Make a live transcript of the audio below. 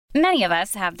Many of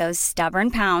us have those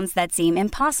stubborn pounds that seem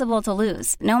impossible to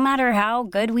lose, no matter how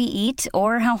good we eat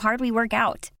or how hard we work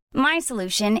out. My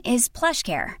solution is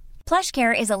PlushCare.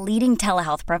 PlushCare is a leading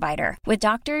telehealth provider with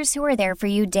doctors who are there for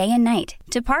you day and night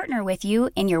to partner with you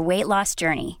in your weight loss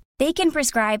journey. They can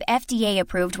prescribe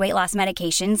FDA-approved weight loss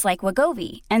medications like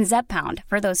Wegovy and Zepbound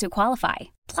for those who qualify.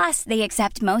 Plus, they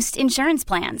accept most insurance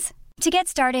plans. To get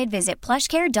started, visit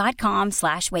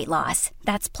plushcare.com/weightloss.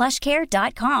 That's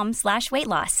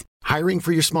plushcare.com/weightloss. Hiring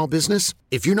for your small business?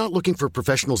 If you're not looking for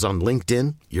professionals on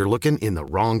LinkedIn, you're looking in the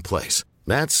wrong place.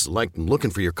 That's like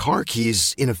looking for your car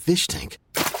keys in a fish tank.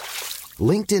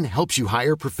 LinkedIn helps you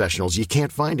hire professionals you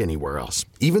can't find anywhere else,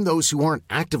 even those who aren't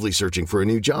actively searching for a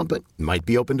new job but might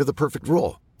be open to the perfect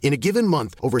role. In a given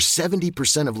month, over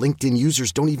 70% of LinkedIn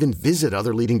users don't even visit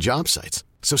other leading job sites.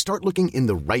 So start looking in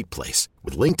the right place.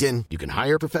 With LinkedIn, you can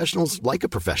hire professionals like a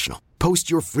professional. Post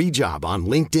your free job on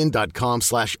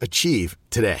linkedin.com/achieve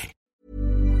today.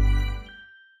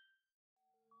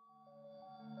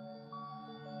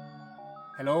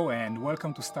 Hello and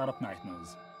welcome to Startup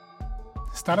Nightmares.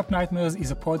 Startup Nightmares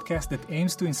is a podcast that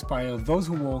aims to inspire those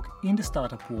who work in the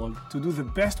startup world to do the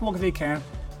best work they can,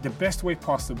 the best way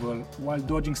possible, while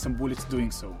dodging some bullets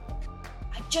doing so.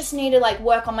 I just need to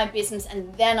work on my business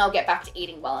and then I'll get back to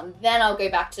eating well and then I'll go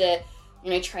back to,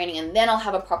 training and then I'll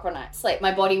have a proper night's sleep.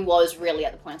 My body was really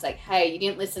at the point, it's like, hey, you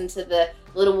didn't listen to the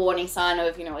little warning sign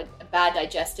of, a bad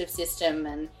digestive system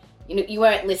and, you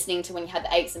weren't listening to when you had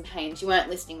the aches and pains. You weren't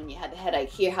listening when you had the headache.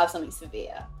 Here, have something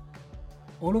severe.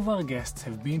 All of our guests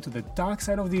have been to the dark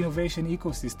side of the innovation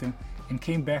ecosystem and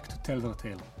came back to tell their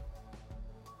tale.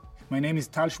 My name is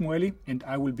Tal Shmueli and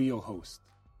I will be your host.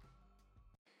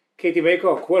 Katie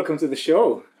Baycock, welcome to the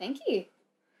show. Thank you.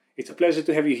 It's a pleasure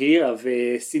to have you here. I've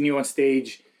seen you on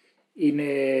stage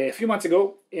a few months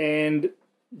ago, and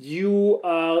you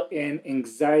are an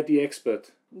anxiety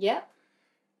expert. Yeah.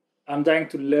 I'm dying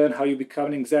to learn how you become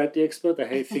an anxiety expert.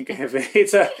 I think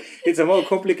it's a more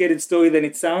complicated story than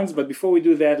it sounds. But before we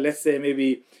do that, let's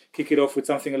maybe kick it off with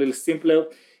something a little simpler.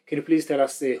 Can you please tell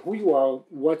us who you are,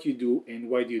 what you do, and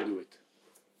why do you do it?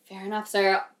 Fair enough.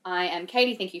 So I am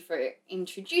Katie. Thank you for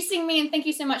introducing me and thank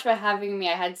you so much for having me.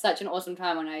 I had such an awesome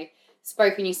time when I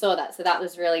spoke and you saw that. So that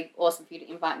was really awesome for you to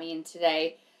invite me in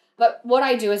today. But what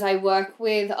I do is I work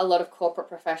with a lot of corporate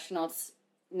professionals,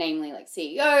 namely like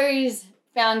CEOs,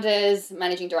 founders,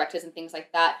 managing directors and things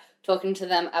like that, talking to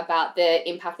them about the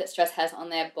impact that stress has on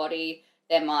their body,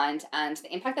 their mind, and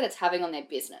the impact that it's having on their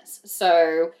business.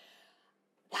 So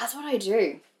that's what I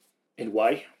do. And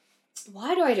why?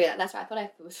 Why do I do that? That's right. I thought I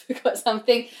forgot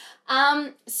something.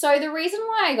 So the reason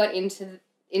why I got into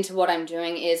what I'm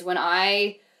doing is when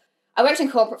I worked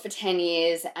in corporate for 10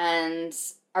 years and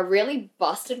I really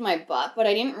busted my butt, but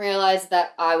I didn't realize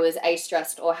that I was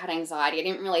stressed or had anxiety. I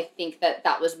didn't really think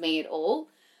that was me at all.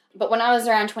 But when I was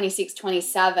around 26,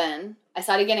 27, I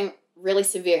started getting really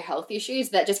severe health issues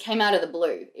that just came out of the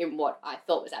blue in what I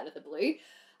thought was out of the blue.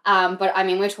 But I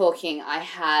mean, we're talking, I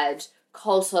had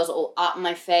cold sores all up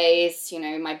my face,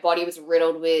 my body was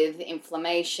riddled with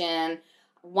inflammation.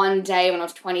 One day when I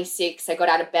was 26, I got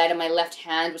out of bed and my left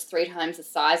hand was 3 times the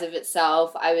size of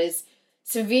itself. I was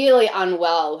severely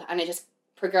unwell and it just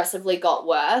progressively got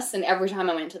worse. And every time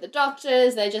I went to the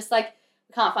doctors, they're just like,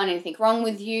 we can't find anything wrong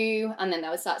with you. And then they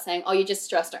would start saying, oh, you're just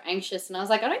stressed or anxious. And I was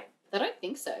like, I don't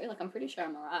think so. I'm pretty sure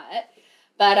I'm all right.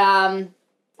 But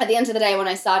at the end of the day, when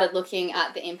I started looking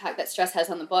at the impact that stress has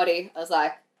on the body, I was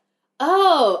like,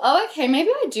 oh, okay, maybe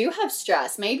I do have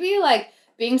stress. Maybe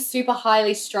being super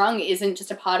highly strung isn't just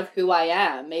a part of who I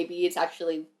am. Maybe it's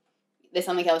actually, there's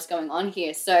something else going on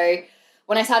here. So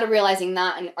when I started realizing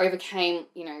that and overcame,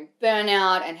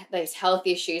 burnout and those health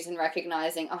issues and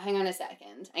recognizing, oh, hang on a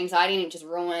second, anxiety didn't just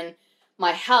ruin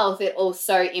my health, it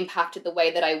also impacted the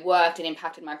way that I worked, it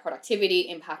impacted my productivity,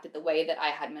 impacted the way that I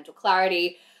had mental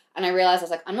clarity. And I realized I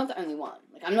was like, I'm not the only one.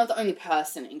 I'm not the only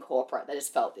person in corporate that has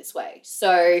felt this way.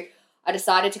 So I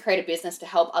decided to create a business to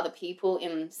help other people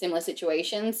in similar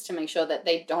situations to make sure that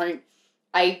they don't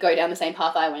go down the same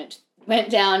path I went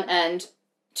down, and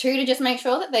 2, to just make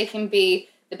sure that they can be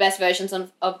the best versions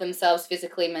of themselves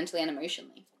physically, mentally, and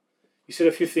emotionally. You said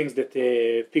a few things that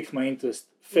piqued my interest.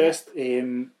 First,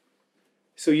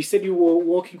 so you said you were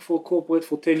working for corporate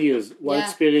for 10 years while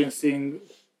experiencing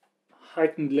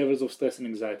heightened levels of stress and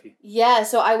anxiety. Yeah,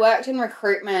 so I worked in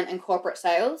recruitment and corporate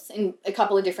sales in a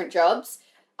couple of different jobs.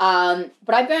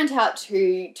 But I burnt out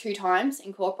two times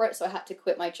in corporate, so I had to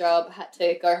quit my job, I had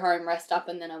to go home, rest up,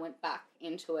 and then I went back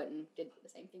into it and did the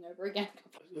same thing over again.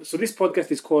 So this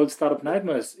podcast is called Startup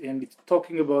Nightmares, and it's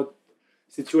talking about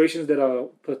situations that are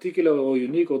particular or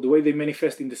unique or the way they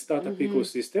manifest in the startup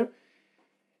ecosystem.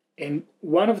 And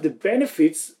one of the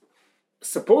benefits,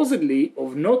 supposedly,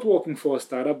 of not working for a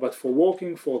startup but for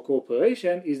working for a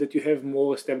corporation is that you have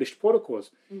more established protocols,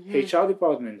 HR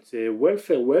departments,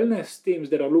 welfare, wellness teams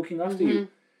that are looking after you.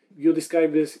 You're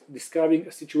describing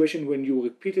a situation when you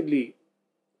repeatedly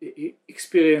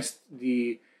experienced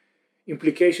the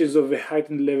implications of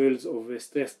heightened levels of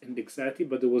stress and anxiety,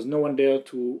 but there was no one there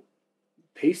to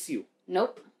pace you.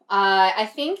 Nope. I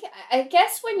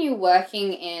guess when you're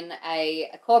working in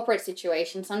a corporate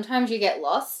situation, sometimes you get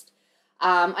lost.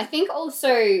 I think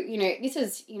also, this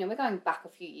is, we're going back a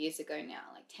few years ago now,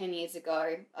 like 10 years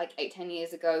ago, like 10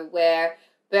 years ago, where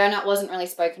burnout wasn't really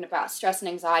spoken about, stress and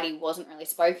anxiety wasn't really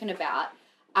spoken about.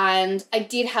 And I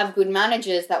did have good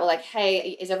managers that were like,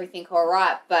 hey, is everything all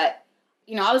right? But,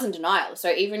 I was in denial. So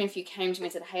even if you came to me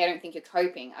and said, hey, I don't think you're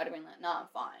coping, I'd have been like, no, I'm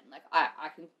fine. Like,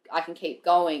 I can keep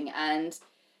going. And,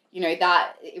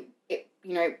 that, it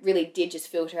really did just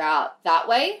filter out that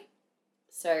way.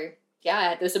 So, yeah, I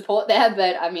had the support there,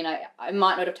 but I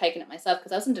might not have taken it myself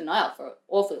because I was in denial for an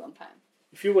awfully long time.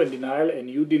 If you were in denial and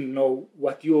you didn't know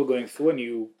what you were going through and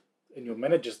your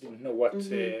managers didn't know what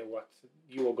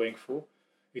you were going through,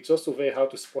 it's also very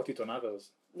hard to spot it on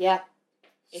others. Yeah,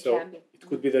 it can be. It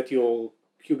could be that your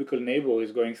cubicle neighbor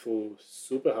is going through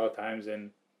super hard times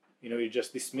and, you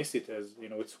just dismiss it as,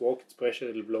 it's work, it's pressure,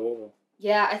 it'll blow over.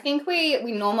 Yeah, I think we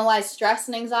normalize stress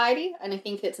and anxiety, and I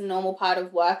think it's a normal part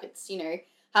of work. It's,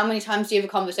 how many times do you have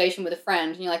a conversation with a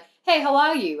friend and you're like, hey, how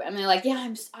are you? And they're like,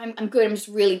 yeah, I'm good. I'm just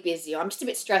really busy. Or I'm just a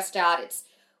bit stressed out.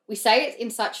 We say it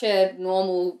in such a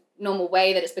normal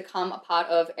way that it's become a part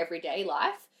of everyday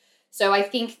life. So I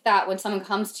think that when someone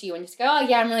comes to you and just go, oh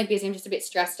yeah, I'm really busy, I'm just a bit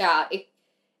stressed out,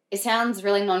 it sounds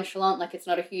really nonchalant, like it's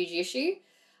not a huge issue.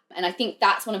 And I think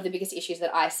that's one of the biggest issues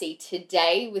that I see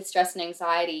today with stress and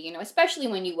anxiety, especially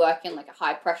when you work in like a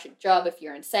high pressured job, if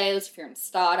you're in sales, if you're in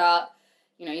startup,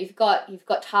 you've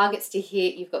got targets to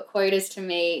hit, you've got quotas to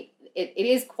meet. It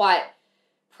is quite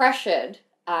pressured,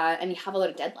 and you have a lot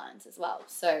of deadlines as well.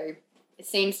 So it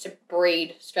seems to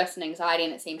breed stress and anxiety,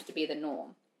 and it seems to be the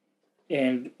norm.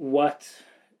 And what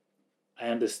I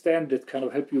understand that kind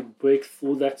of help you break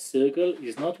through that circle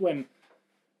is not when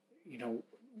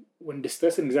the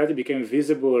stress and anxiety became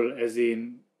visible, as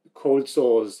in cold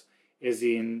sores, as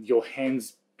in your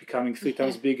hands becoming 3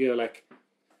 times bigger, like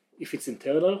if it's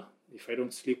internal, if I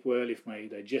don't sleep well, if my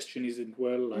digestion isn't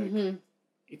well,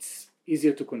 it's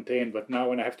easier to contain. But now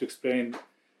when I have to explain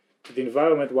to the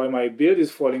environment why my beard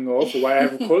is falling off, or why I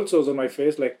have cold sores on my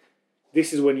face, like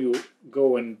this is when you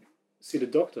go and see the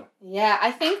doctor. Yeah,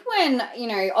 I think when,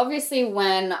 obviously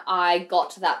when I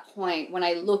got to that point, when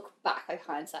I look back,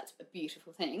 hindsight's a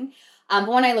beautiful thing. But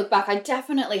when I look back, I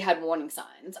definitely had warning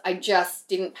signs. I just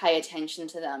didn't pay attention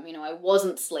to them. I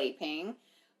wasn't sleeping.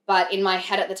 But in my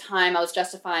head at the time, I was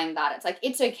justifying that. It's like,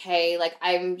 it's okay. Like,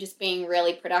 I'm just being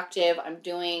really productive. I'm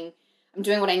doing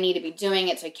what I need to be doing.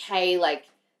 It's okay. Like,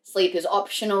 sleep is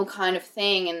optional kind of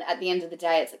thing. And at the end of the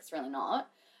day, it's really not.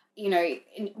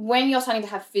 When you're starting to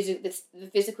have the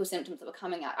physical symptoms that were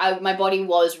coming out, my body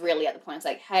was really at the point. It's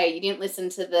like, hey, you didn't listen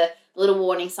to the little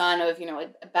warning sign of,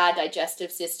 a bad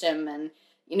digestive system. And,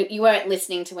 you weren't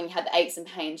listening to when you had the aches and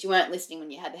pains. You weren't listening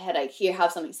when you had the headache. Here,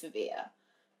 have something severe.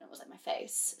 Was like my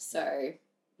face. So,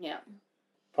 yeah.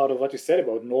 Part of what you said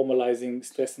about normalizing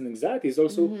stress and anxiety is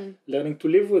also learning to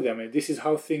live with them. And this is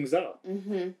how things are.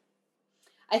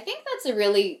 I think that's a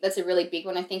really big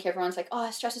one. I think everyone's like, oh,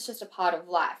 stress is just a part of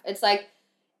life. It's like,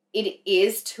 it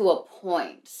is to a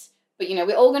point. But,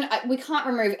 we can't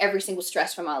remove every single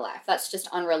stress from our life. That's just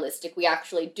unrealistic. We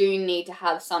actually do need to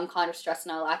have some kind of stress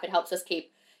in our life. It helps us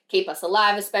keep us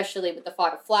alive, especially with the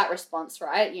fight or flight response,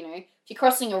 right? If you're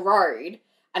crossing a road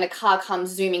and a car comes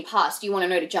zooming past, you want to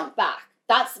know to jump back.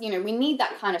 That's, we need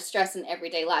that kind of stress in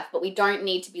everyday life, but we don't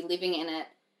need to be living in it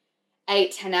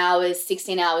 8, 10 hours,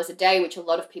 16 hours a day, which a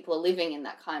lot of people are living in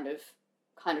that kind of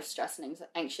stress and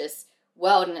anxious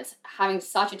world, and it's having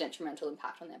such a detrimental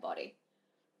impact on their body.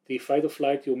 The fight or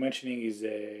flight you're mentioning is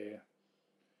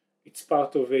it's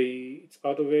part of a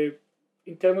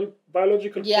internal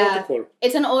biological protocol.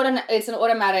 It's an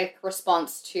automatic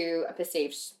response to a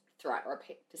perceived threat or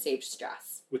perceived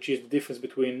stress. Which is the difference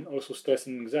between also stress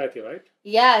and anxiety, right?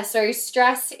 Yeah, so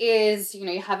stress is,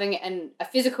 having a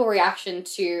physical reaction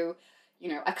to,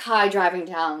 a car driving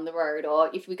down the road, or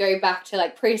if we go back to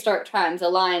like prehistoric times, a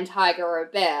lion, tiger, or a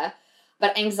bear.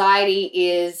 But anxiety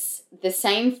is the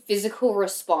same physical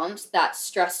response that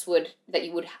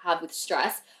you would have with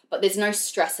stress, but there's no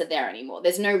stressor there anymore.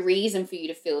 There's no reason for you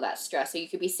to feel that stress. So you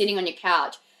could be sitting on your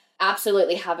couch,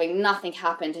 absolutely having nothing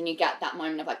happened, and you get that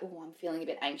moment of like, oh, I'm feeling a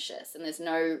bit anxious, and there's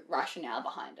no rationale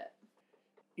behind it.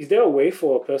 Is there a way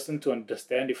for a person to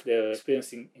understand if they're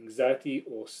experiencing anxiety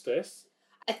or stress?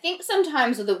 I think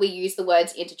sometimes that we use the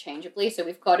words interchangeably, so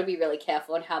we've got to be really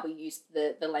careful on how we use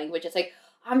the language. It's like,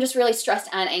 I'm just really stressed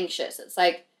and anxious. It's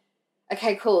like,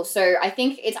 okay, cool. So I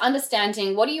think it's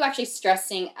understanding what are you actually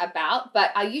stressing about, but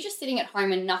are you just sitting at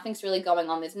home and nothing's really going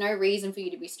on? There's no reason for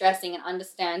you to be stressing, and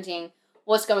underststanding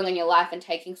what's going on in your life and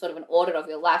taking sort of an audit of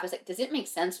your life. It's like, does it make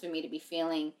sense for me to be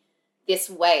feeling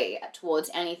this way towards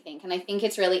anything? And I think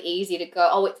it's really easy to go,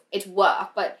 oh, it's work,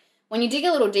 but when you dig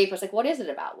a little deeper, it's like, what is it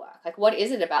about work? Like, what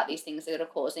is it about these things that are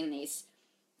causing these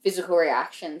physical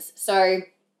reactions? So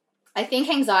I think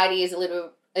anxiety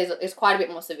is quite a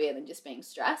bit more severe than just being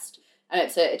stressed. And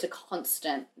it's a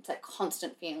constant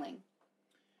feeling.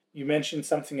 You mentioned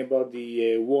something about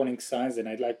the warning signs, and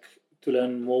I'd like to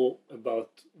learn more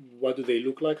about what do they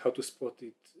look like, how to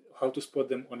spot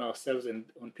them on ourselves and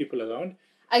on people around.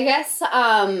 I guess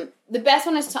the best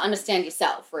one is to understand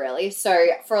yourself, really. So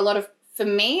for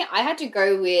me, I had to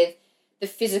go with the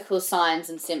physical signs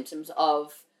and symptoms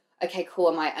of, okay, cool,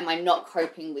 am I not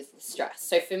coping with the stress?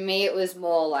 So for me, it was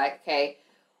more like, okay,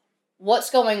 what's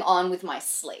going on with my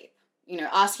sleep? You know,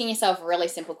 asking yourself really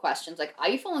simple questions like, are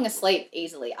you falling asleep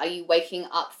easily? Are you waking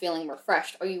up feeling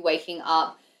refreshed? Are you waking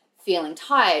up feeling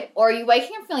tired? Or are you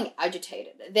waking up feeling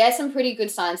agitated? There's some pretty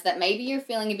good signs that maybe you're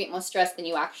feeling a bit more stressed than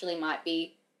you actually might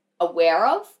be aware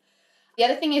of. The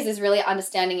other thing is really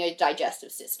understanding your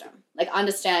digestive system. Like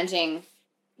understanding,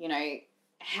 you know,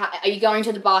 are you going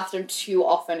to the bathroom too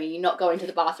often? Are you not going to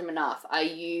the bathroom enough? Are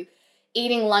you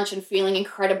eating lunch and feeling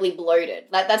incredibly bloated?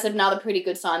 That's another pretty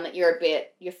good sign that you're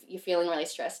feeling really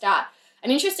stressed out.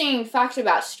 An interesting fact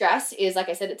about stress is, like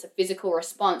I said, it's a physical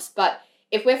response, but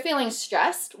if we're feeling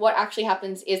stressed, what actually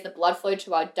happens is the blood flow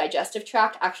to our digestive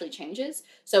tract actually changes.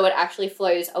 So it actually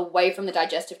flows away from the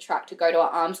digestive tract to go to our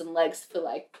arms and legs for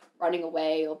like running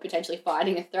away or potentially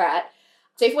fighting a threat.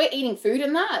 So if we're eating food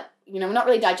in that, you know, we're not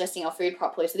really digesting our food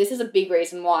properly. So this is a big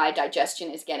reason why digestion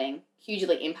is getting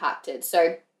hugely impacted.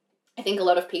 So I think a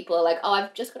lot of people are like, oh,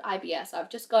 I've just got IBS, I've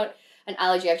just got an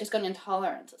allergy, I've just got an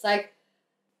intolerance. It's like,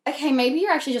 okay, maybe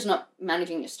you're actually just not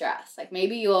managing your stress. Like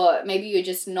maybe you're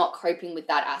just not coping with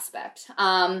that aspect.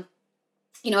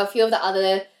 You know, a few of the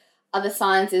other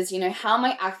signs is, you know, how am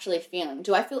I actually feeling?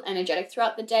 Do I feel energetic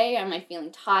throughout the day? Am I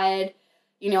feeling tired?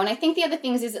 You know, and I think the other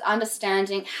things is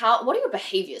understanding what are your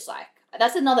behaviors like?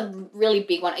 That's another really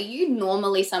big one. Are you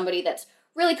normally somebody that's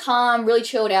really calm, really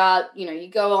chilled out? You know, you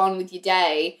go on with your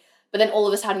day, but then all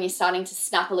of a sudden you're starting to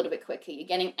snap a little bit quicker. You're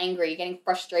getting angry, you're getting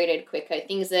frustrated quicker.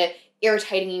 Things are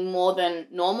irritating you more than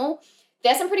normal.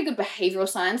 There's some pretty good behavioral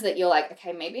signs that you're like,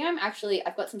 okay, maybe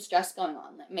I've got some stress going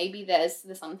on. Like maybe there's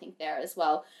something there as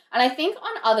well. And I think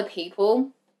on other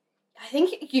people, I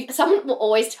think someone will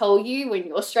always tell you when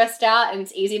you're stressed out, and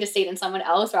it's easy to see it in someone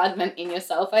else rather than in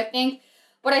yourself, I think.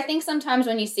 But I think sometimes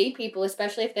when you see people,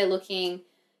 especially if they're looking,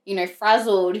 you know,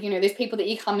 frazzled, you know, there's people that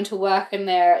you come into work and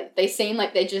they seem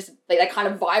like they kind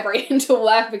of vibrate into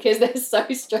work because they're so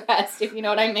stressed, if you know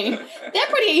what I mean. They're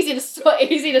pretty easy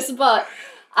to spot.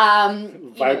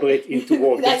 Vibrate into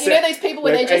work. You know those people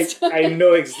where they just... I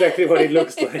know exactly what it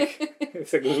looks like.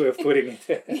 It's a good way of putting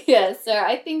it. Yeah, so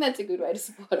I think that's a good way to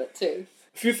spot it too.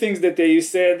 A few things that you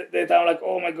said that I'm like,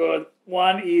 oh my God.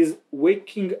 One is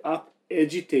waking up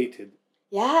agitated.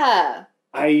 Yeah.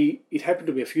 It happened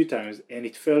to me a few times, and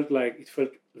it felt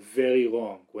very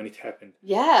wrong when it happened.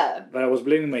 Yeah. But I was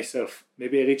blaming myself.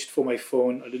 Maybe I reached for my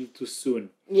phone a little too soon.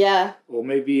 Yeah. Or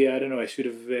maybe, I don't know, I should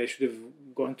have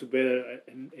gone to bed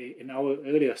an hour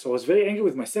earlier. So I was very angry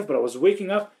with myself, but I was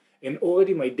waking up and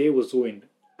already my day was ruined.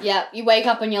 Yeah, you wake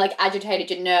up and you're like agitated,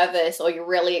 you're nervous, or you're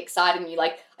really excited and you're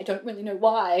like, I don't really know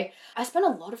why. I spent a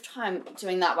lot of time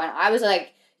doing that when I was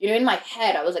like, you know, in my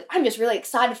head, I was like, I'm just really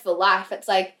excited for life. It's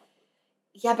like,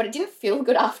 yeah, but it didn't feel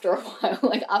good after a while.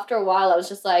 Like after a while, I was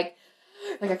just like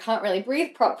I can't really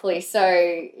breathe properly. So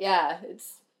yeah,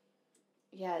 it's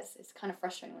kind of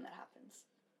frustrating when that happens.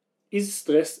 Is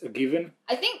stress a given?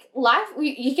 I think life,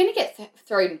 you're going to get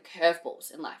thrown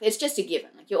curveballs in life. It's just a given.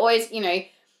 Like you're always, you know,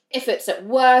 if it's at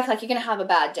work, like you're going to have a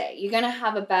bad day. You're going to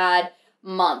have a bad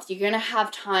month. You're going to have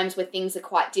times where things are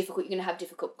quite difficult. You're going to have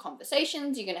difficult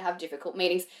conversations. You're going to have difficult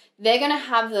meetings. You're going to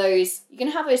have those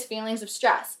feelings of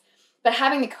stress. But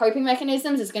having the coping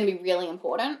mechanisms is going to be really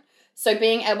important. So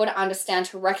being able to understand,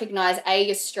 to recognize,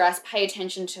 your stress, pay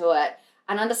attention to it,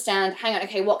 and understand, hang on,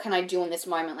 okay, what can I do in this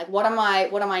moment? Like,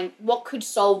 what could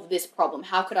solve this problem?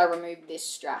 How could I remove this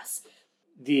stress?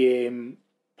 The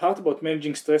part about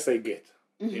managing stress, I get.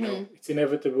 Mm-hmm. You know, it's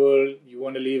inevitable. You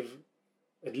want to live,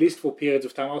 at least for periods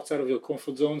of time, outside of your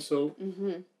comfort zone. So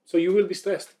you will be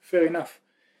stressed. Fair enough.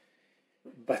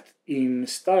 But in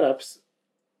startups,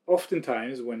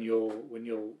 oftentimes when your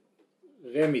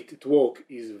remit at work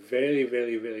is very,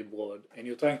 very, very broad, and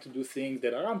you're trying to do things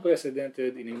that are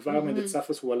unprecedented in an environment that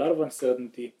suffers from a lot of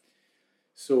uncertainty.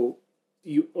 So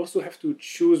you also have to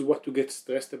choose what to get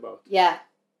stressed about. Yeah.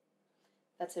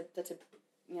 That's a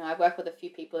I work with a few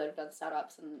people that have done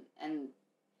startups and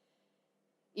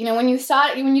when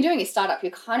you're doing a startup,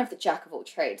 you're kind of the jack of all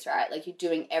trades, right? Like you're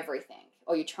doing everything,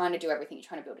 or you're trying to do everything. You're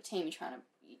trying to build a team.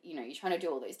 You're trying to do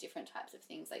all those different types of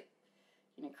things, like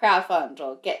crowdfund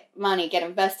or get money, get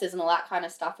investors, and all that kind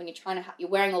of stuff. And you're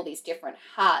wearing all these different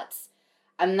hats,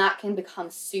 and that can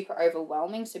become super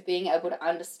overwhelming. So being able to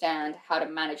understand how to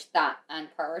manage that and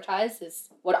prioritize is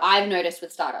what I've noticed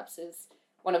with startups is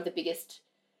one of the biggest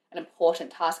and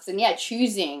important tasks. And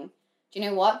choosing, do you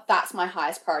know what? That's my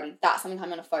highest priority. That's something I'm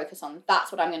going to focus on.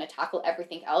 That's what I'm going to tackle.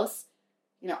 Everything else,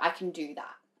 I can do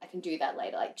that. I can do that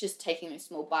later. Like just taking those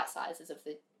small bite sizes of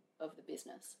the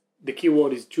business. The key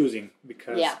word is choosing,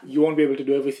 because you won't be able to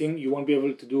do everything. You won't be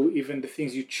able to do even the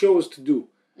things you chose to do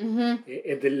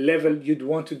at the level you'd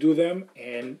want to do them.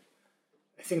 And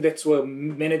I think that's where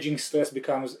managing stress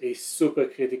becomes a super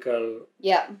critical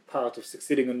part of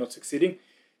succeeding or not succeeding.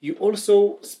 You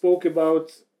also spoke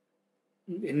about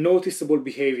noticeable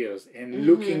behaviors and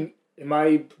looking, am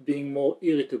I being more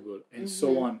irritable and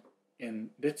so on. And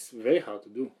that's very hard to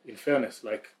do, in fairness.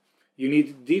 Like you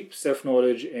need deep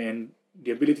self-knowledge and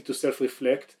the ability to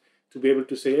self-reflect to be able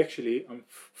to say, actually, I'm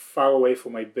far away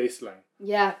from my baseline.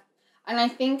 Yeah. And I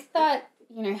think that,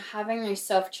 having those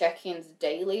self-check-ins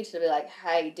daily to be like,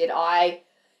 hey, did I...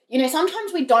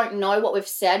 sometimes we don't know what we've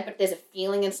said, but there's a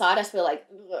feeling inside us. We're like,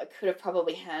 I could have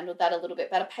probably handled that a little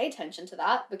bit better. Pay attention to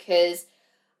that, because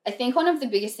I think one of the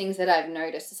biggest things that I've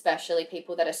noticed, especially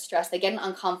people that are stressed, they get an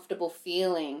uncomfortable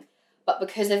feeling, but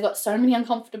because they've got so many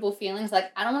uncomfortable feelings,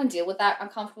 like, I don't want to deal with that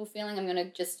uncomfortable feeling. I'm going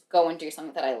to just go and do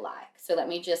something that I like. So let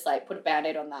me just put a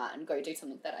Band-Aid on that and go do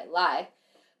something that I like.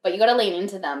 But you got to lean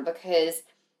into them, because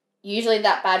usually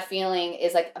that bad feeling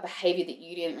is like a behavior that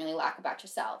you didn't really like about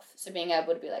yourself. So being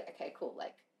able to be like, okay, cool.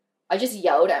 Like I just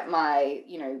yelled at my,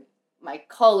 my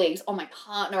colleagues or my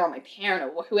partner or my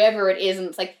parent or whoever it is. And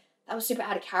it's like, that was super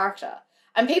out of character.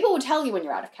 And people will tell you when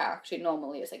you're out of character.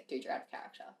 Normally it's like, dude, you're out of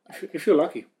character. Like, if you're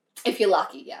lucky. If you're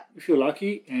lucky, yeah. If you're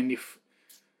lucky, and if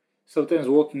sometimes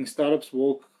working startups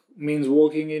means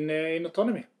working in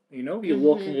autonomy. You're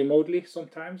working remotely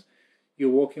sometimes. You're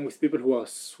working with people who are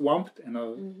swamped and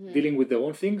are dealing with their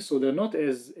own things, so they're not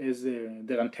as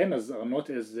their antennas are not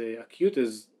as acute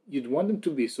as you'd want them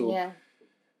to be. So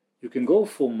you can go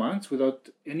for months without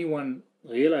anyone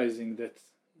realizing that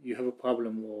you have a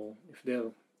problem, or if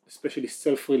they're especially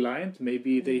self-reliant,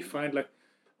 maybe they find like,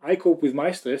 I cope with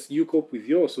my stress, you cope with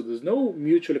yours. So there's no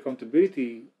mutual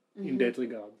accountability in that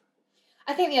regard.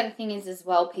 I think the other thing is as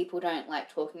well, people don't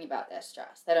like talking about their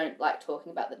stress. They don't like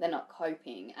talking about that they're not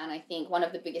coping. And I think one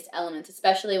of the biggest elements,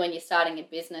 especially when you're starting a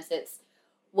business, it's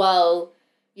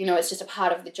just a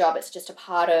part of the job. It's just a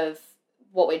part of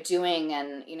what we're doing.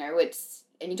 And,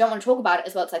 and you don't want to talk about it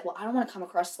as well. It's like, well, I don't want to come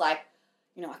across like,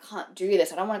 I can't do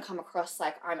this. I don't want to come across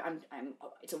like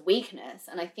it's a weakness.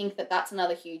 And I think that that's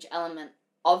another huge element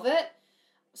of it.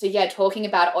 So talking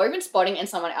about it, or even spotting, and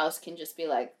someone else can just be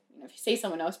like, if you see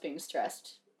someone else being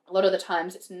stressed, a lot of the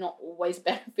times it's not always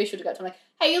beneficial to go to them like,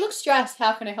 hey, you look stressed,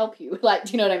 how can I help you? Like,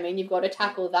 do you know what I mean? You've got to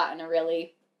tackle that in a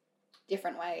really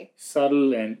different way.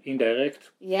 Subtle and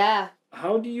indirect. Yeah.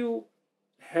 How do you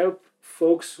help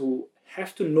folks who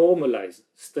have to normalize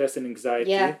stress and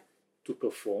anxiety to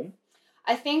perform?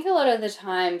 I think a lot of the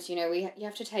times, you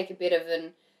have to take a bit of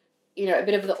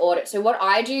the audit. So what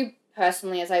I do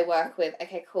personally as I work with,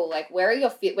 okay, cool, like where's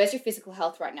your physical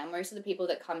health right now? Most of the people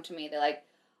that come to me, they're like,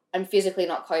 I'm physically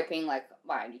not coping, like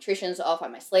my nutrition's off,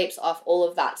 my sleep's off, all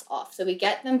of that's off. So we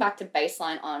get them back to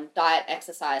baseline on diet,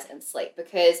 exercise, and sleep,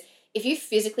 because if you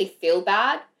physically feel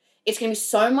bad, it's going to be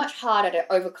so much harder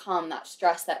to overcome that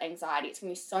stress, that anxiety. It's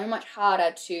going to be so much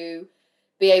harder to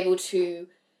be able to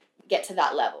get to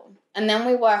that level. And then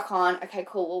we work on, okay,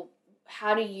 cool, well,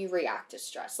 how do you react to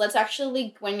stress? Let's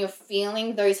actually, when you're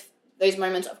feeling those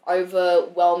moments of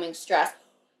overwhelming stress,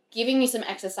 giving you some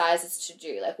exercises to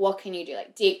do. Like, what can you do?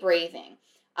 Like deep breathing.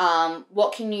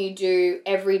 What can you do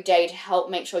every day to help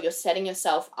make sure you're setting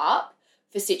yourself up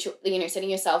for setting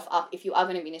yourself up if you are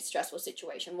going to be in a stressful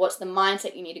situation? What's the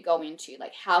mindset you need to go into?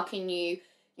 Like, how can you,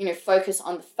 focus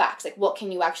on the facts? Like, what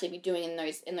can you actually be doing in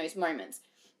those moments?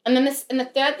 And then the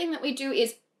third thing that we do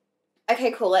is,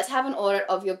 okay, cool, let's have an audit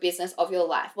of your business, of your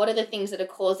life. What are the things that are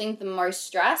causing the most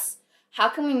stress? How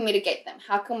can we mitigate them?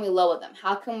 How can we lower them?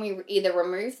 How can we either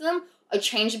remove them or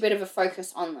change a bit of a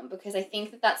focus on them? Because I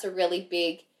think that that's a really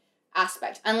big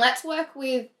aspect. And let's work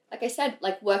with like I said,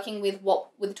 like working with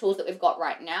the tools that we've got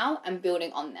right now and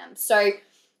building on them. So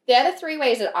they're the three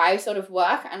ways that I sort of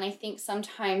work. And I think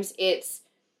sometimes it's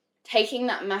taking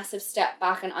that massive step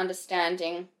back and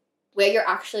understanding where you're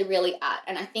actually really at.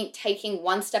 And I think taking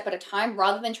one step at a time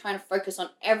rather than trying to focus on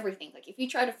everything. Like if you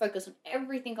try to focus on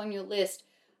everything on your list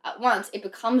at once, it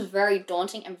becomes very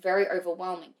daunting and very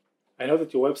overwhelming. I know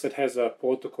that your website has a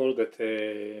protocol that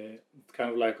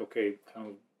kind of like, kind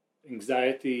of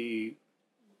anxiety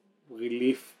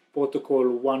relief protocol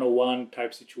 101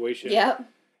 type situation. Yeah.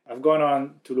 I've gone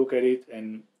on to look at it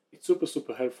and it's super,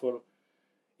 super helpful.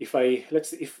 If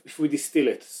we distill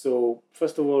it. So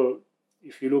first of all,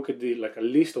 if you look at a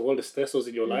list of all the stressors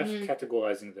in your life,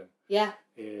 categorizing them. Yeah.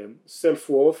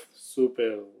 Self-worth,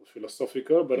 super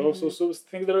philosophical, but also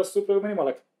things that are super minimal,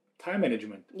 like time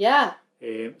management. Yeah.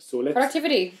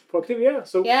 Productivity, yeah.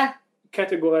 So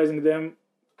categorizing them,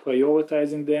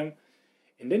 prioritizing them.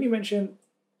 And then you mentioned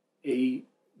a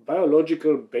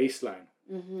biological baseline.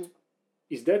 Mm-hmm.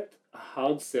 Is that a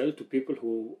hard sell to people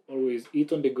who always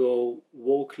eat on the go,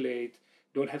 work late,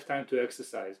 don't have time to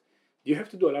exercise? Do you have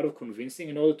to do a lot of convincing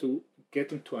in order to get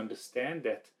them to understand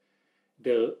that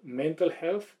their mental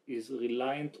health is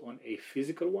reliant on a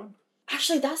physical one?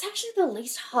 Actually, that's the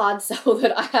least hard sell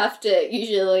that I have to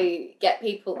usually get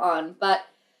people on. But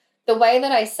the way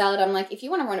that I sell it, I'm like, if you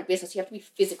want to run a business, you have to be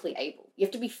physically able. You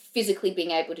have to be physically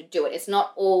being able to do it. It's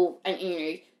not all, and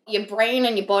your brain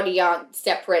and your body aren't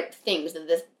separate things.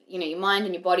 Your mind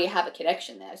and your body have a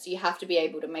connection there. So you have to be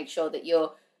able to make sure that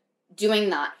you're doing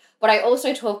that. But I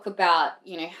also talk about,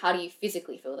 how do you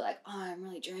physically feel? They're like, oh, I'm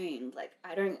really drained. Like,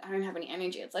 I don't have any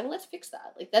energy. It's like, well, let's fix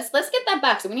that. Like, let's get that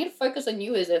back. So we need to focus on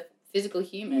you as a physical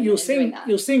human. You're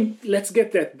saying, let's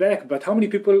get that back. But how many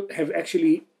people have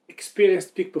actually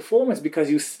experienced peak performance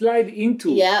because you slide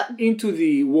into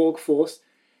the workforce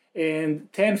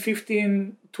and 10,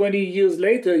 15, 20 years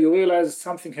later, you realize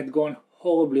something had gone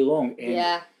horribly wrong.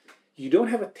 And you don't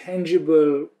have a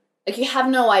tangible... Like, you have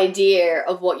no idea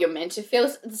of what you're meant to feel.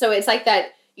 So it's like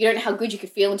that, you don't know how good you could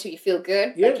feel until you feel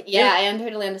good. I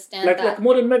totally understand that. Like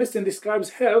modern medicine describes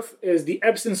health as the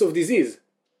absence of disease.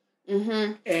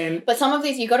 Mm-hmm. But some of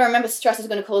these, you got to remember, stress is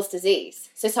going to cause disease.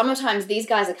 So sometimes these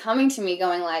guys are coming to me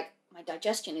going like, my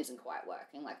digestion isn't quite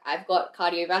working. Like, I've got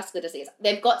cardiovascular disease.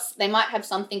 They might have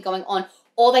something going on,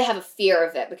 or they have a fear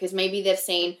of it because maybe they've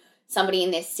seen somebody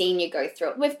in their senior go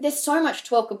through it. There's so much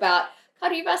talk about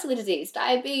cardiovascular disease,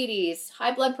 diabetes,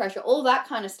 high blood pressure, all that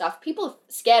kind of stuff. People are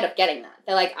scared of getting that.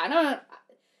 They're like, I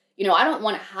don't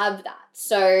want to have that.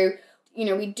 So,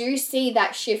 we do see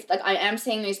that shift. Like, I am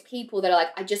seeing those people that are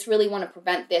like, I just really want to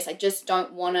prevent this. I just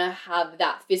don't want to have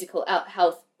that physical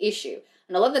health issue.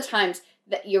 And a lot of the times,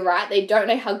 that you're right, they don't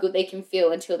know how good they can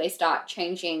feel until they start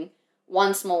changing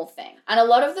one small thing. And a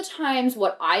lot of the times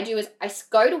what I do is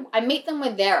I meet them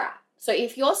where they're at. So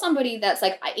if you're somebody that's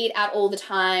like, I eat out all the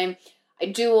time, I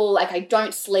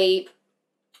don't sleep,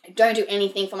 I don't do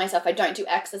anything for myself, I don't do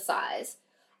exercise,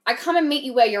 I come and meet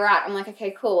you where you're at. I'm like,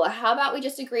 okay, cool. How about we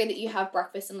just agree that you have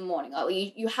breakfast in the morning? Or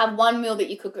you have one meal that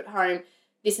you cook at home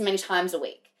this many times a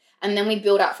week. And then we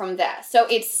build up from there. So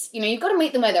it's, you've got to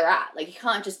meet them where they're at. Like, you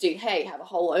can't just do, hey, have a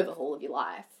whole overhaul of your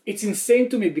life. It's insane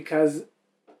to me because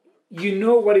you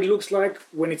know what it looks like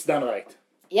when it's done right.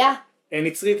 Yeah. And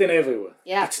it's written everywhere.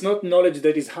 Yeah. It's not knowledge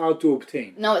that is hard to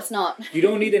obtain. No, it's not. You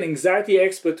don't need an anxiety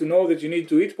expert to know that you need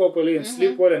to eat properly and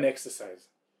sleep well and exercise.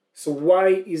 So why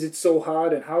is it so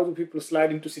hard, and how do people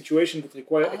slide into situations that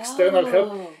require external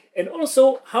help? And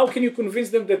also, how can you convince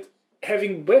them that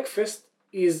having breakfast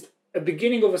is a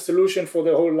beginning of a solution for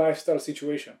their whole lifestyle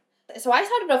situation? So I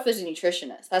started off as a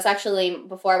nutritionist. That's actually,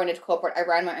 before I went into corporate, I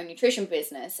ran my own nutrition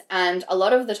business. And a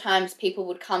lot of the times people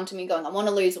would come to me going, I want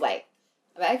to lose weight.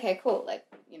 I'm like, okay, cool. Like,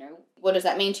 what does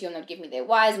that mean to you? And they'd give me their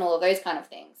whys and all of those kind of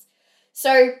things.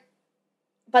 So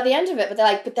by the end of it,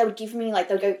 they would give me,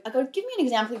 give me an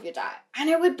example of your diet. And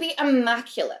it would be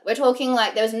immaculate. We're talking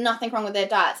like there was nothing wrong with their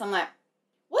diet. So I'm like,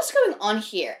 what's going on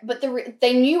here? But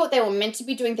they knew what they were meant to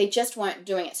be doing. They just weren't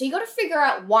doing it. So you got to figure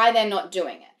out why they're not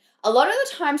doing it. A lot of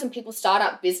the times when people start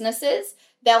up businesses,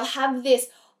 they'll have this,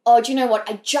 oh, do you know what?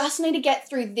 I just need to get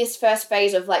through this first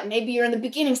phase of maybe you're in the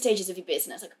beginning stages of your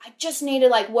business. Like, I just need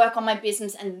to work on my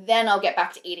business and then I'll get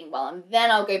back to eating well. And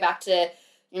then I'll go back to,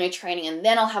 training, and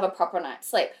then I'll have a proper night's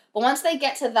sleep. But once they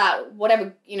get to that,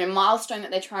 whatever, milestone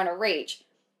that they're trying to reach,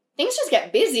 things just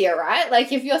get busier, right?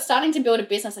 Like, if you're starting to build a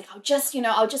business,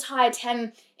 I'll just hire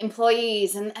 10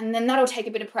 employees and then that'll take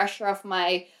a bit of pressure off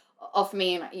me.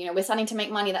 And, we're starting to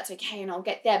make money. That's okay. And I'll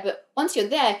get there. But once you're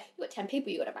there, you've got 10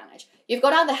 people you got to manage. You've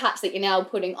got other hats that you're now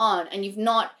putting on, and you've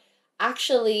not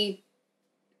actually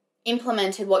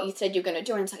implemented what you said you're going to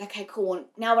do, and it's like, okay, cool,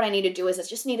 now what I need to do is I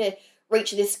just need to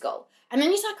reach this goal. And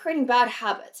then you start creating bad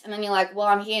habits, and then you're like, well,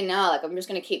 I'm here now, like, I'm just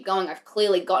going to keep going. I've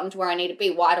clearly gotten to where I need to be.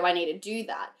 Why do I need to do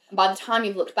that? And by the time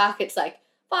you've looked back, it's like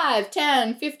 5,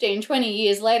 10, 15, 20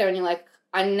 years later, and you're like,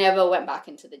 I never went back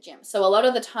into the gym. So a lot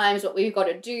of the times what we've got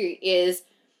to do is,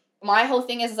 my whole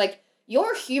thing is like,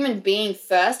 you're a human being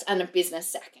first and a business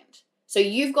second. So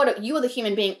you are the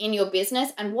human being in your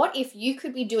business, and what if you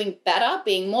could be doing better,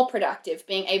 being more productive,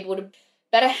 being able to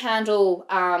better handle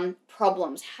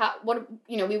problems?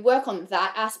 We work on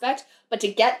that aspect, but to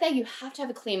get there, you have to have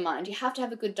a clear mind. You have to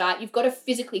have a good diet. You've got to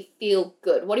physically feel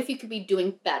good. What if you could be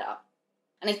doing better?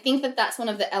 And I think that that's one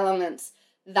of the elements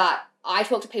that I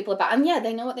talk to people about. And yeah,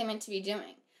 they know what they're meant to be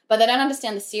doing, but they don't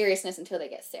understand the seriousness until they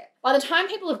get sick. By the time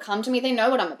people have come to me, they know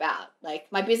what I'm about. Like,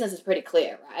 my business is pretty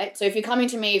clear, right? So if you're coming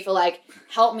to me for like,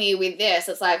 help me with this,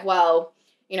 it's like, well,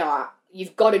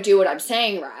 you've got to do what I'm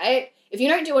saying, right? If you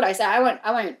don't do what I say, I won't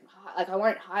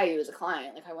hire you as a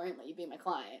client. Like, I won't let you be my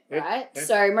client, right? Yeah.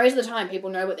 So most of the time, people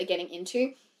know what they're getting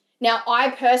into. Now,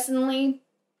 I personally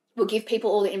will give people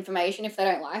all the information. If they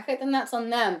don't like it, then that's on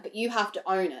them. But you have to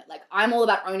own it. Like, I'm all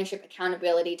about ownership,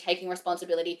 accountability, taking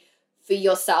responsibility for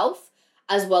yourself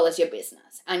as well as your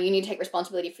business. And you need to take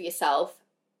responsibility for yourself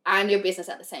and your business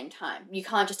at the same time. You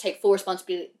can't just take full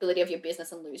responsibility of your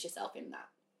business and lose yourself in that.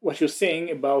 What you're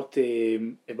saying about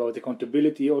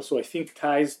accountability also, I think,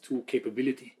 ties to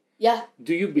capability. Yeah.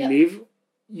 Do you believe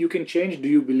you can change? Do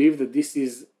you believe that this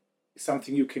is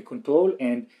something you can control?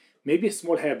 And maybe a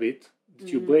small habit that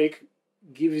you break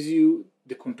gives you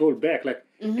the control back. Like,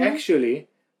 actually,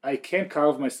 I can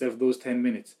carve myself those 10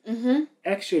 minutes.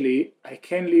 Actually, I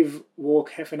can leave work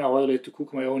half an hour early to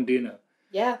cook my own dinner.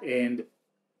 Yeah. And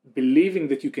believing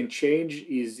that you can change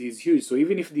is huge. So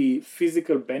even if the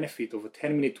physical benefit of a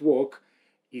 10-minute walk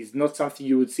is not something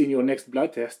you would see in your next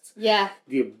blood tests,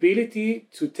 the ability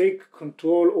to take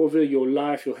control over your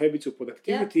life, your habits, your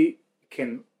productivity,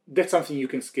 that's something you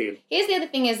can scale. Here's the other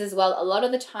thing is as well, a lot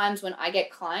of the times when I get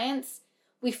clients,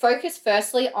 we focus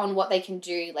firstly on what they can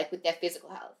do, like with their physical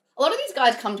health. A lot of these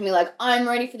guys come to me like, I'm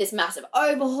ready for this massive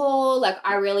overhaul. Like,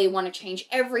 I really want to change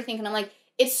everything. And I'm like,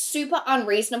 it's super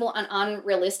unreasonable and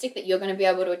unrealistic that you're going to be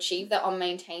able to achieve that or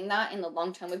maintain that in the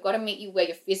long term. We've got to meet you where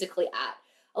you're physically at.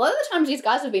 A lot of the times these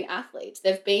guys have been athletes.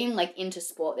 They've been like into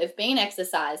sport. They've been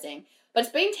exercising, but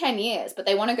it's been 10 years, but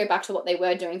they want to go back to what they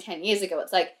were doing 10 years ago.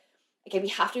 It's like, okay, we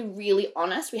have to be really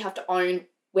honest. We have to own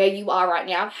where you are right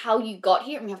now, how you got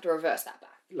here, and we have to reverse that back.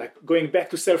 Like, going back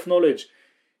to self-knowledge,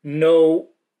 know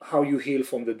how you heal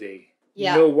from the day.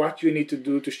 Yeah. Know what you need to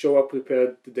do to show up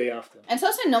prepared the day after. And it's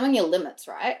also knowing your limits,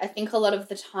 right? I think a lot of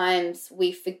the times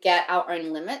we forget our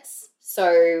own limits.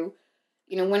 So,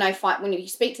 when you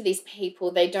speak to these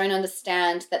people, they don't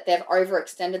understand that they've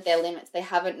overextended their limits. They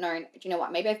haven't known, do you know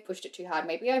what, maybe I've pushed it too hard.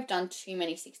 Maybe I've done too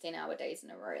many 16-hour days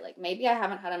in a row. Like, maybe I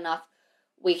haven't had enough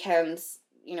weekends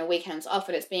off.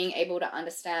 And it's being able to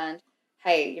understand,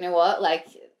 hey, you know what, like,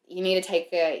 you need to take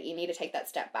that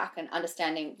step back and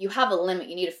understanding you have a limit.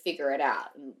 You need to figure it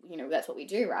out. And, that's what we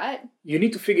do, right? You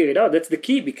need to figure it out. That's the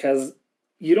key, because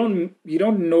you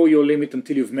don't know your limit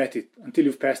until you've met it, until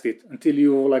you've passed it, until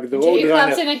you're like the road runner. You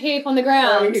collapse in a heap on the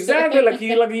ground. Exactly,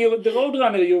 you're the road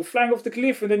runner. You're flying off the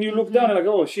cliff, and then you look down and like,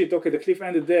 oh shit, okay, the cliff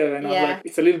ended there, and I'm like,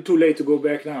 it's a little too late to go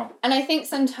back now. And I think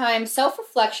sometimes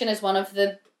self-reflection is one of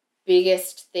the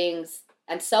biggest things.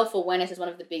 And self-awareness is one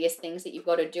of the biggest things that you've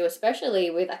got to do, especially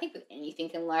with anything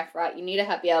in life, right? You need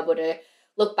to be able to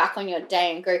look back on your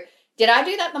day and go, did I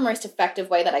do that the most effective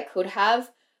way that I could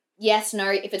have? Yes, no.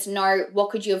 If it's no, what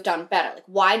could you have done better? Like,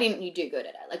 why didn't you do good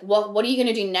at it? Like, what are you going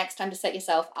to do next time to set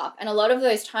yourself up? And a lot of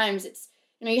those times it's,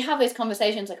 you have those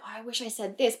conversations like, oh, I wish I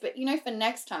said this, but, for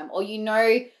next time. Or,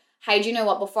 hey, do you know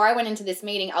what? Before I went into this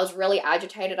meeting, I was really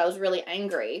agitated. I was really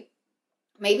angry.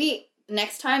 Maybe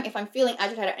next time, if I'm feeling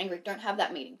agitated or angry, don't have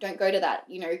that meeting. Don't go to that,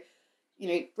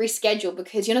 reschedule,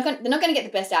 because they're not going to get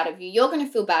the best out of you. You're going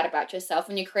to feel bad about yourself,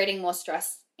 and you're creating more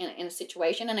stress in a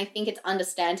situation. And I think it's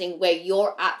understanding where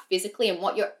you're at physically and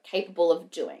what you're capable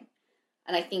of doing.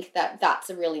 And I think that that's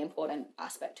a really important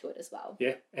aspect to it as well.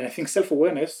 Yeah. And I think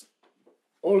self-awareness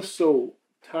also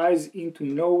ties into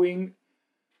knowing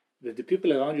that the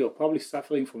people around you are probably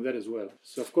suffering from that as well.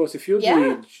 So, of course, if you're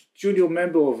the junior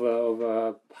member of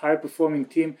a high-performing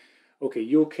team, okay,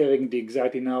 you're carrying the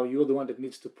anxiety now. You're the one that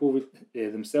needs to prove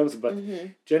it themselves. But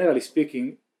generally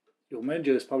speaking, your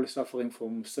manager is probably suffering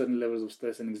from certain levels of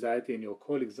stress and anxiety, and your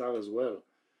colleagues are as well.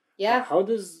 Yeah. How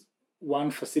does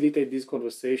one facilitate these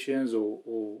conversations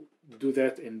or do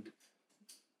that and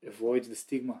avoid the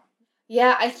stigma?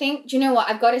 Yeah, I think, do you know what?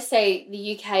 I've got to say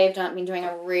the UK have been doing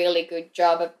a really good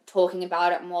job of talking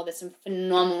about it more. There's some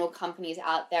phenomenal companies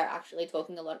out there actually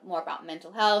talking a lot more about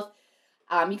mental health.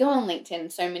 You go on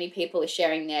LinkedIn, so many people are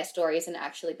sharing their stories and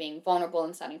actually being vulnerable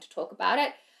and starting to talk about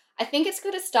it. I think it's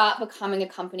going to start becoming a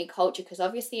company culture, because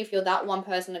obviously if you're that one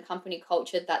person in a company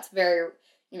culture that's very,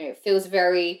 feels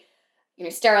very,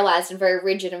 sterilized and very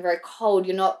rigid and very cold,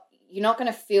 you're not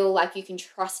going to feel like you can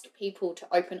trust people to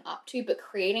open up to. But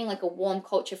creating like a warm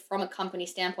culture from a company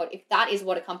standpoint, if that is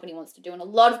what a company wants to do, and a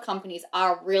lot of companies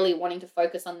are really wanting to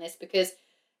focus on this because,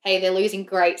 hey, they're losing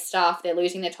great staff, they're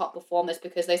losing their top performers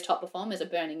because those top performers are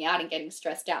burning out and getting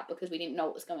stressed out because we didn't know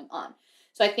what was going on.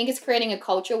 So I think it's creating a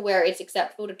culture where it's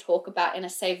acceptable to talk about in a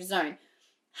safe zone.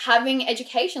 Having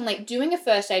education, like doing a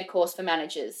first aid course for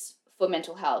managers for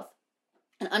mental health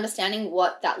and understanding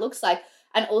what that looks like.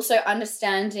 And also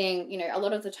understanding, a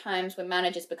lot of the times when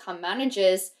managers become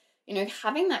managers,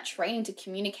 having that training to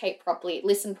communicate properly,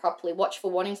 listen properly, watch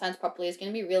for warning signs properly is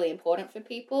going to be really important for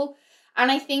people.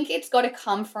 And I think it's got to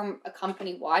come from a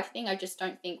company-wide thing. I just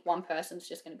don't think one person's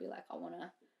just going to be like,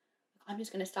 I'm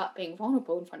just going to start being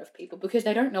vulnerable in front of people, because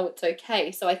they don't know it's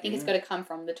okay. So I think it's got to come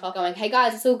from the top going, hey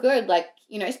guys, it's all good. Like,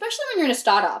 especially when you're in a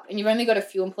startup and you've only got a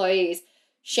few employees,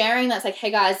 sharing that's like, hey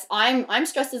guys, I'm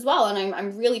stressed as well. And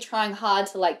I'm really trying hard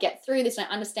to like get through this. And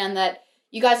I understand that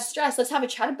you guys are stressed. Let's have a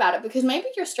chat about it, because maybe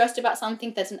you're stressed about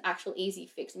something that's an actual easy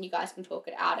fix and you guys can talk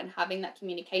it out. And having that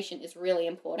communication is really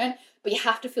important, but you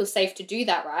have to feel safe to do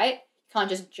that, right? You can't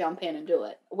just jump in and do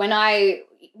it.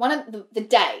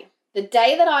 The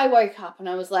day that I woke up and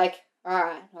I was like, all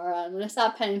right, I'm going to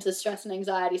start paying into the stress and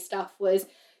anxiety stuff, was,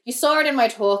 you saw it in my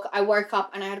talk. I woke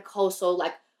up and I had a cold sore,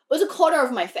 like, it was a quarter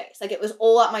of my face. Like, it was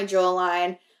all up my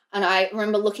jawline. And I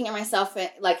remember looking at myself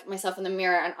in the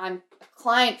mirror, and I'm a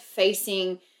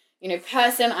client-facing,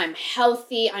 person. I'm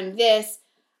healthy. I'm this.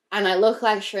 And I look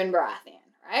like Shirin Baratheon,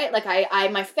 right? Like,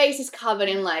 my face is covered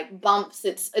in, like, bumps.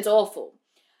 It's awful.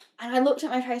 And I looked at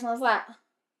my face and I was like,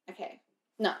 okay,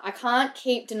 no, I can't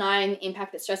keep denying the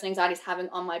impact that stress and anxiety is having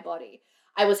on my body.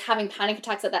 I was having panic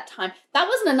attacks at that time. That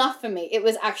wasn't enough for me. It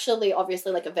was actually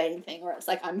obviously like a vain thing where it's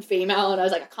like, I'm female and I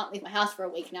was like, I can't leave my house for a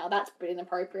week now. That's pretty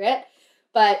inappropriate.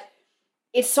 But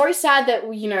it's so sad that,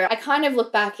 I kind of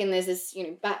look back and there's this,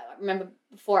 I remember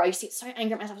before I used to get so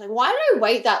angry at myself. I was like, why did I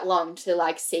wait that long to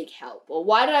like seek help? Or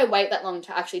why did I wait that long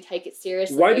to actually take it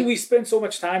seriously? Why do we spend so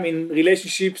much time in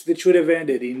relationships that should have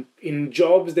ended, in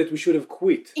jobs that we should have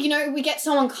quit? We get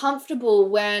so uncomfortable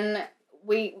when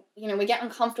we get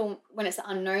uncomfortable when it's the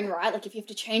unknown, right? Like if you have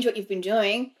to change what you've been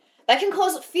doing, that can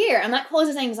cause fear and that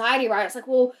causes anxiety, right? It's like,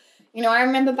 well, I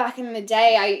remember back in the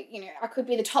day, I could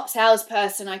be the top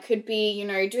salesperson. I could be,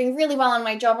 doing really well on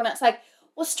my job. And it's like,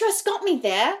 well, stress got me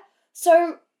there.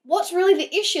 So what's really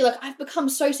the issue? Like, I've become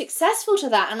so successful to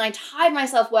that. And I tied my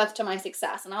self-worth to my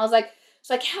success. And I was like,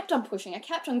 so I kept on pushing. I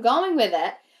kept on going with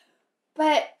it.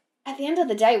 But at the end of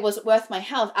the day, was it worth my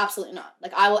health? Absolutely not.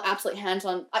 Like, I will absolutely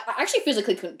hands-on. I actually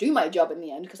physically couldn't do my job in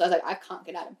the end because I was like, I can't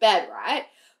get out of bed, right?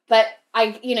 But I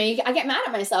get mad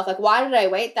at myself. Like, why did I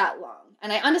wait that long?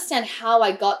 And I understand how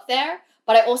I got there,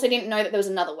 but I also didn't know that there was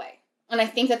another way. And I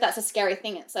think that that's a scary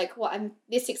thing. It's like, well, I'm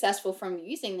this successful from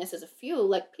using this as a fuel.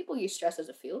 Like, people use stress as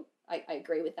a fuel. I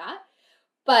agree with that.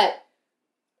 But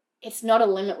it's not a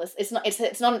limitless, it's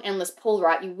not an endless pool,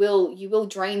 right? You will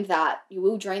drain that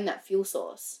fuel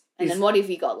source. And then what have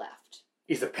you got left?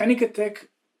 Is a panic attack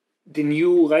the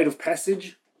new rite of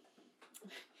passage?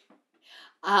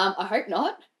 I hope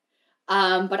not.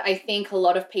 But I think a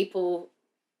lot of people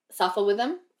suffer with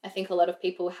them. I think a lot of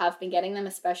people have been getting them,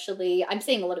 especially, I'm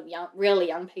seeing a lot of really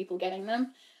young people getting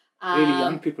them. Really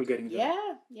young people getting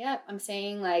them? Yeah. I'm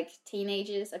seeing like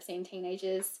teenagers. I've seen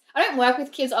teenagers. I don't work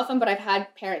with kids often, but I've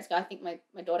had parents go, I think my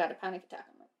daughter had a panic attack.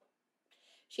 I'm like,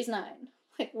 she's 9.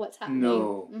 Like, what's happening?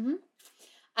 No. Mm-hmm.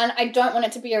 And I don't want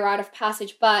it to be a rite of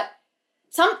passage, but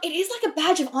it is like a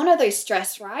badge of honor, though,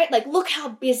 stress, right? Like, look how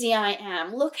busy I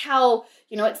am. Look how,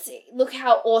 look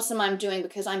how awesome I'm doing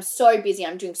because I'm so busy.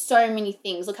 I'm doing so many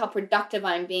things. Look how productive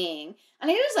I'm being. And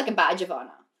it is like a badge of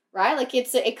honor, right? Like,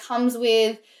 it comes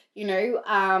with,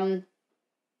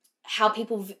 how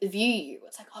people view you.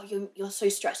 It's like, oh, you're so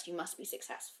stressed. You must be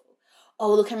successful.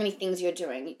 Oh, look how many things you're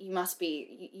doing. You must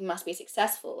be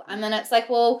successful. And then it's like,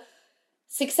 well,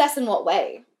 success in what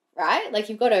way? Right? Like,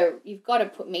 you've got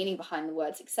to put meaning behind the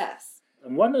word success.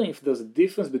 I'm wondering if there's a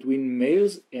difference between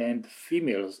males and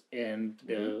females and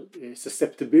their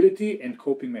susceptibility and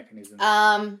coping mechanisms.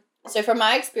 So from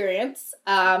my experience,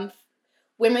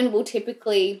 women will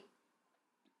typically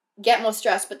get more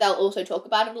stressed, but they'll also talk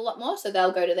about it a lot more. So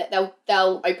they'll go to that.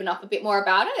 They'll open up a bit more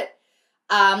about it.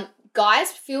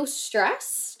 Guys feel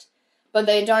stressed, but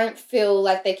they don't feel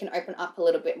like they can open up a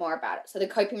little bit more about it. So the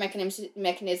coping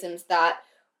mechanisms that,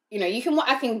 I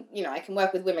can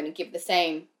work with women and give the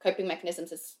same coping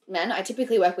mechanisms as men. I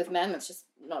typically work with men. That's just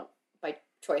not by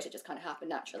choice. It just kind of happened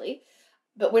naturally.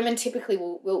 But women typically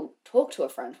will talk to a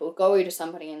friend, will go to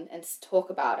somebody and talk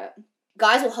about it.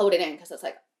 Guys will hold it in because it's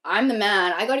like, I'm the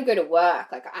man. I got to go to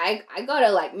work. Like I got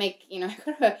to like make, I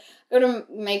got to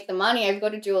make the money. I've got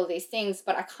to do all these things,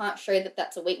 but I can't show that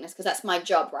that's a weakness because that's my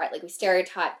job, right? Like we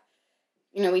stereotype,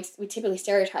 we typically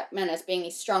stereotype men as being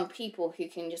these strong people who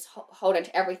can just hold on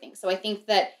to everything. So I think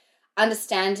that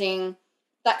understanding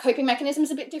that coping mechanism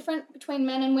is a bit different between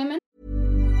men and women.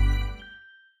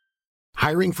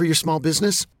 Hiring for your small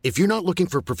business? If you're not looking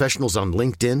for professionals on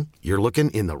LinkedIn, you're looking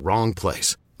in the wrong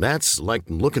place. That's like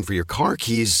looking for your car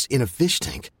keys in a fish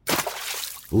tank.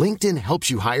 LinkedIn helps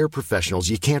you hire professionals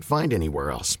you can't find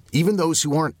anywhere else, even those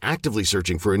who aren't actively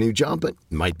searching for a new job but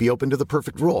might be open to the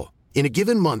perfect role. In a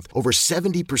given month, over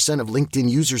 70% of LinkedIn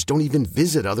users don't even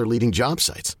visit other leading job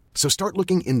sites. So start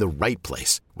looking in the right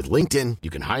place. With LinkedIn, you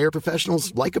can hire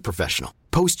professionals like a professional.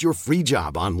 Post your free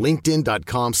job on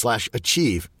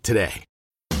linkedin.com/achieve today.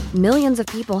 Millions of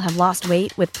people have lost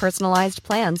weight with personalized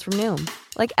plans from Noom.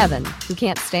 Like Evan, who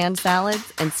can't stand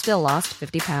salads and still lost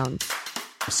 50 pounds.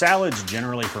 Salads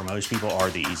generally for most people are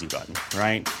the easy button,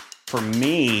 right? For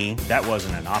me, that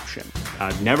wasn't an option.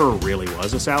 I never really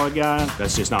was a salad guy.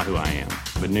 That's just not who I am.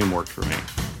 But Noom worked for me.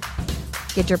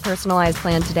 Get your personalized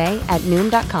plan today at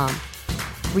Noom.com.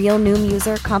 Real Noom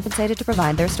user compensated to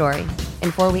provide their story.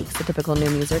 In 4 weeks, the typical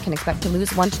Noom user can expect to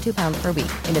lose 1 to 2 pounds per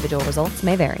week. Individual results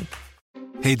may vary.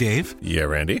 Hey, Dave. Yeah,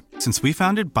 Randy. Since we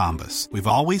founded Bombas, we've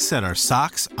always said our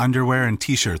socks, underwear, and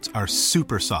T-shirts are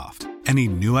super soft. Any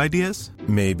new ideas?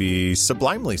 Maybe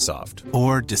sublimely soft.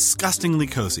 Or disgustingly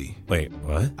cozy. Wait,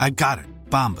 what? I got it.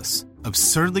 Bombas.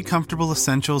 Absurdly comfortable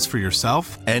essentials for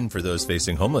yourself and for those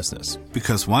facing homelessness.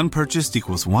 Because one purchased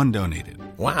equals one donated.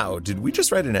 Wow, did we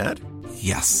just write an ad?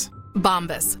 Yes.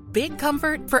 Bombas. Big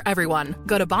comfort for everyone.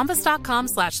 Go to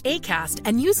bombas.com/ACAST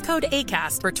and use code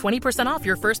ACAST for 20% off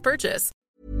your first purchase.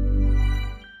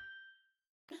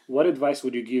 What advice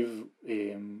would you give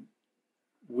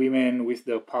women with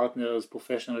their partners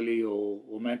professionally or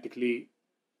romantically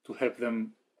to help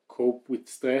them cope with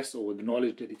stress or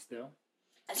acknowledge that it's there?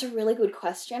 That's a really good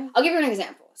question. I'll give you an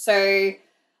example. So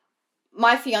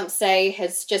my fiance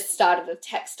has just started a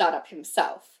tech startup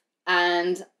himself.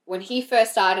 And when he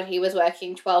first started, he was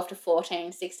working 12 to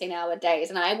 14, 16-hour days.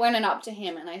 And I went up to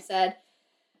him and I said,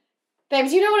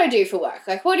 babes, you know what I do for work?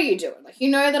 Like, what are you doing? Like, you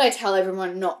know that I tell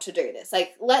everyone not to do this.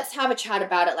 Like, let's have a chat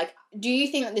about it. Like, do you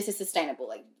think that this is sustainable?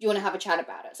 Like, do you want to have a chat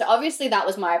about it? So obviously that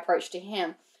was my approach to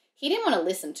him. He didn't want to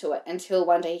listen to it until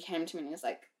one day he came to me and he was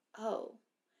like, oh,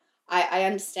 I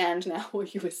understand now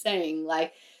what you were saying.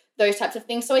 Like, those types of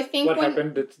things. So I think what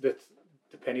happened that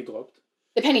the penny dropped?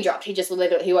 The penny dropped. He just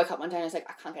literally, he woke up one day and was like,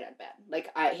 I can't get out of bed. Like,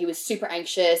 he was super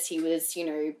anxious. He was,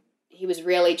 he was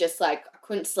really just like, I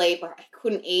couldn't sleep or I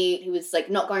couldn't eat. He was like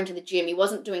not going to the gym. He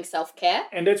wasn't doing self-care.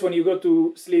 And that's when you go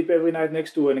to sleep every night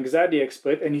next to an anxiety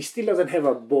expert and he still doesn't have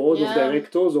a board of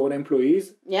directors or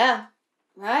employees. Yeah,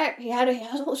 right. He had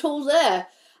all the tools there.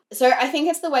 So I think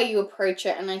it's the way you approach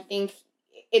it. And I think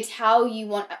it's how you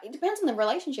want, it depends on the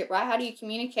relationship, right? How do you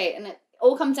communicate? And it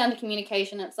all comes down to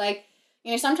communication. It's like,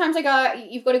 sometimes you've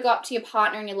got to go up to your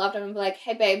partner and your loved one and be like,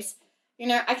 hey babes,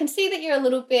 I can see that you're a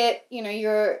little bit,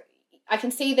 I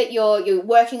can see that you're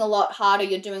working a lot harder,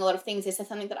 you're doing a lot of things. Is there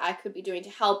something that I could be doing to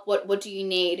help? What do you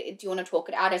need? Do you want to talk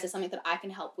it out? Is there something that I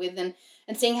can help with? And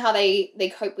seeing how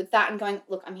they cope with that and going,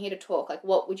 look, I'm here to talk. Like,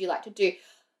 what would you like to do?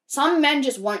 Some men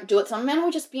just won't do it. Some men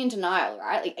will just be in denial,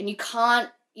 right? Like, and you can't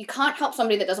help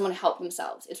somebody that doesn't want to help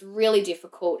themselves. It's really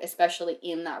difficult, especially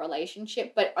in that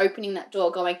relationship. But opening that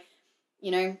door, going,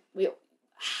 we're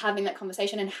having that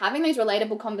conversation and having those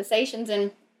relatable conversations.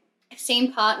 And I've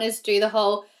seen partners do the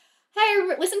whole,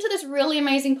 hey, listen to this really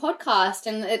amazing podcast.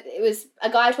 And it was a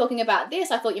guy talking about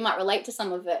this. I thought you might relate to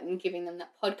some of it, and giving them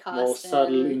that podcast. More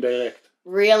subtle, indirect.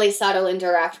 Really subtle,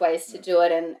 indirect ways to do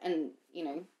it. And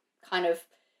kind of,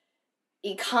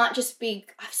 you can't just be,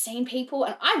 I've seen people,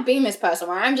 and I've been this person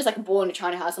where I'm just like born in a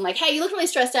China house. I'm like, hey, you look really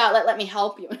stressed out. Let me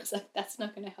help you. And it's like, that's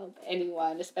not going to help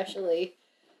anyone, especially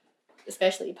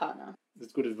your partner.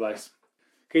 That's good advice.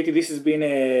 Katie, this has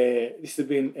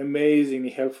been amazingly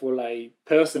helpful. I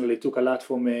personally took a lot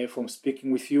from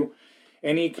speaking with you.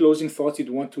 Any closing thoughts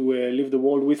you'd want to leave the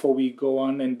world with before we go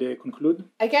on and conclude?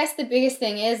 I guess the biggest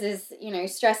thing is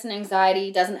stress and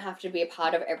anxiety doesn't have to be a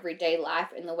part of everyday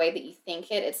life in the way that you think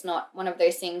it. It's not one of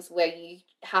those things where you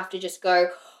have to just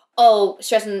go, oh,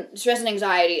 stress and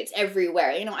anxiety, it's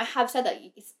everywhere. You know, I have said that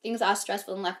things are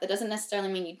stressful in life. That doesn't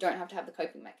necessarily mean you don't have to have the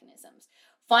coping mechanisms.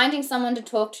 Finding someone to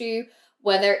talk to,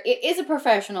 whether it is a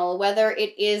professional, whether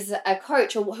it is a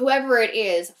coach or whoever it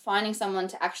is, finding someone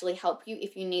to actually help you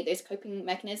if you need those coping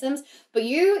mechanisms. But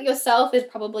you yourself is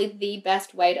probably the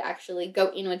best way to actually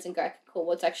go inwards and go, cool,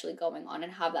 what's actually going on,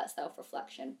 and have that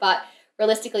self-reflection. But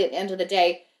realistically, at the end of the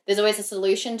day, there's always a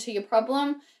solution to your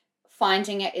problem.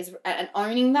 Finding it is, and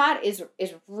owning that is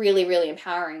really, really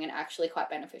empowering and actually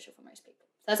quite beneficial for most people.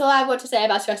 So that's all I've got to say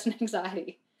about stress and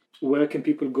anxiety. Where can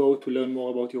people go to learn more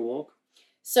about your work?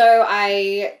 So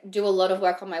I do a lot of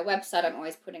work on my website. I'm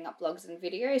always putting up blogs and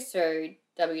videos. So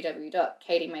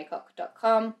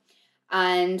www.katiemaycock.com,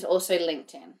 and also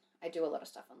LinkedIn. I do a lot of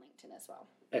stuff on LinkedIn as well.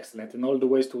 Excellent. And all the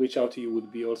ways to reach out to you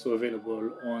would be also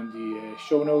available on the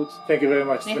show notes. Thank you very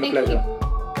much. It's been a pleasure.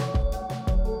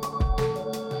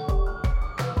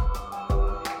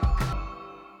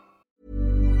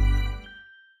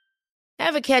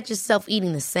 Ever catch yourself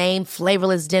eating the same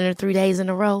flavorless dinner 3 days in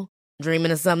a row?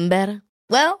 Dreaming of something better?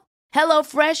 Well,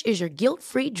 HelloFresh is your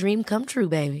guilt-free dream come true,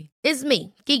 baby. It's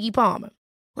me, Keke Palmer.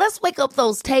 Let's wake up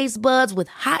those taste buds with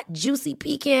hot, juicy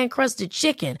pecan-crusted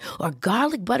chicken or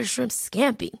garlic butter shrimp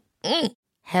scampi.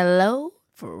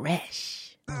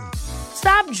 HelloFresh.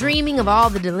 Stop dreaming of all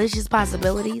the delicious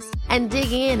possibilities and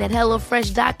dig in at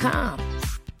HelloFresh.com.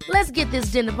 Let's get this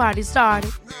dinner party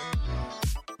started.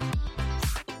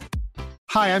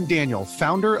 Hi, I'm Daniel,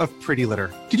 founder of Pretty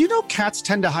Litter. Did you know cats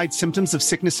tend to hide symptoms of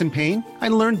sickness and pain? I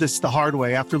learned this the hard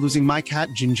way after losing my cat,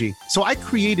 Gingy. So I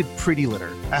created Pretty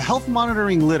Litter, a health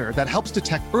monitoring litter that helps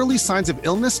detect early signs of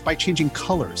illness by changing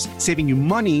colors, saving you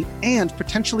money and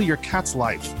potentially your cat's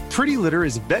life. Pretty Litter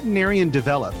is veterinarian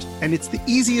developed, and it's the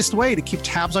easiest way to keep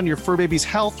tabs on your fur baby's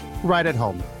health right at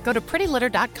home. Go to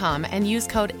prettylitter.com and use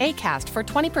code ACAST for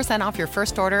 20% off your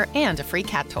first order and a free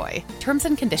cat toy. Terms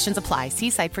and conditions apply. See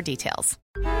site for details.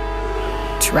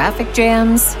 Traffic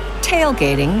jams,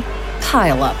 tailgating,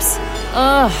 pile-ups.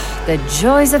 Ugh, the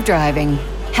joys of driving.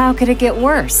 How could it get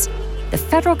worse? The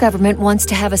federal government wants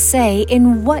to have a say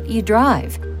in what you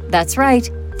drive. That's right.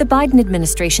 The Biden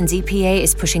administration's EPA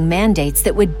is pushing mandates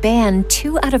that would ban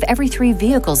 2 out of every 3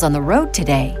 vehicles on the road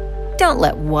today. Don't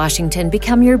let Washington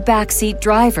become your backseat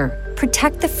driver.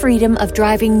 Protect the freedom of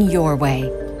driving your way.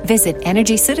 Visit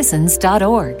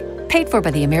EnergyCitizens.org. Paid for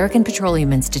by the American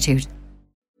Petroleum Institute.